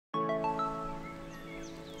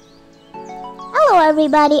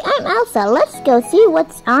everybody, I'm Elsa. Let's go see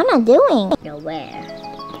what's Anna doing. Nowhere.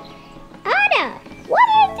 Anna, what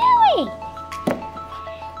are you doing?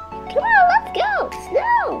 Come on, let's go.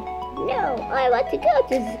 Snow. No, I want to go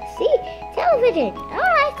to see television.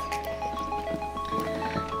 Alright.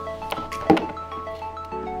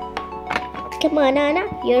 Come on, Anna,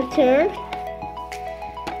 your turn.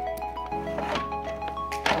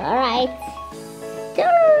 Alright.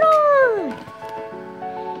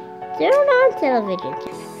 Turn on television.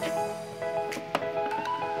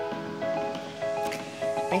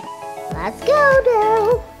 Let's go now.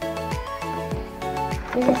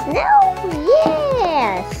 Is it snow?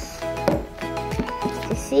 Yes.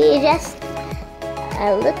 To see just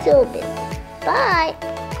a little bit. Bye.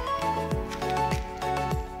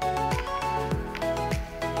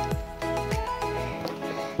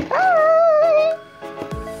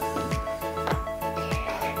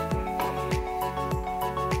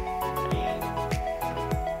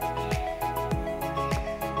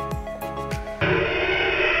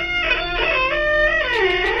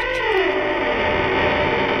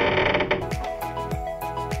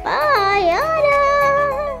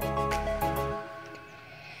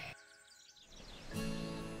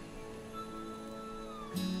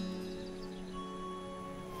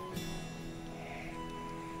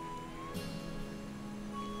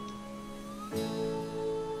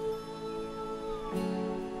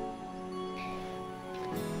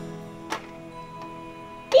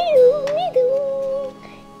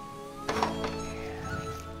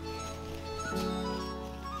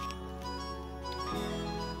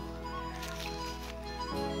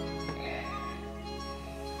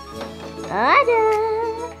 Alright.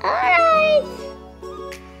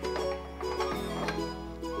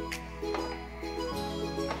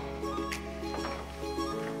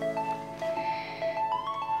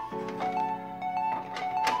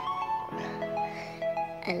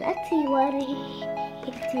 Let's see what it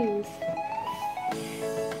is.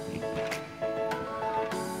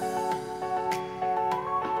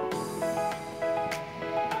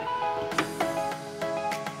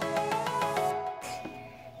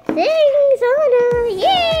 Thanks, Anna!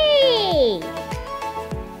 Yay!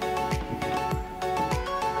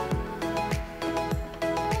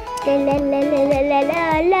 La la la la la la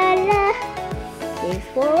la la. Thanks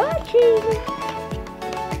for watching.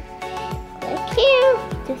 Click here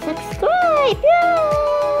to subscribe.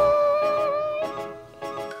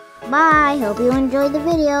 Bye! Hope you enjoyed the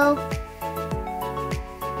video.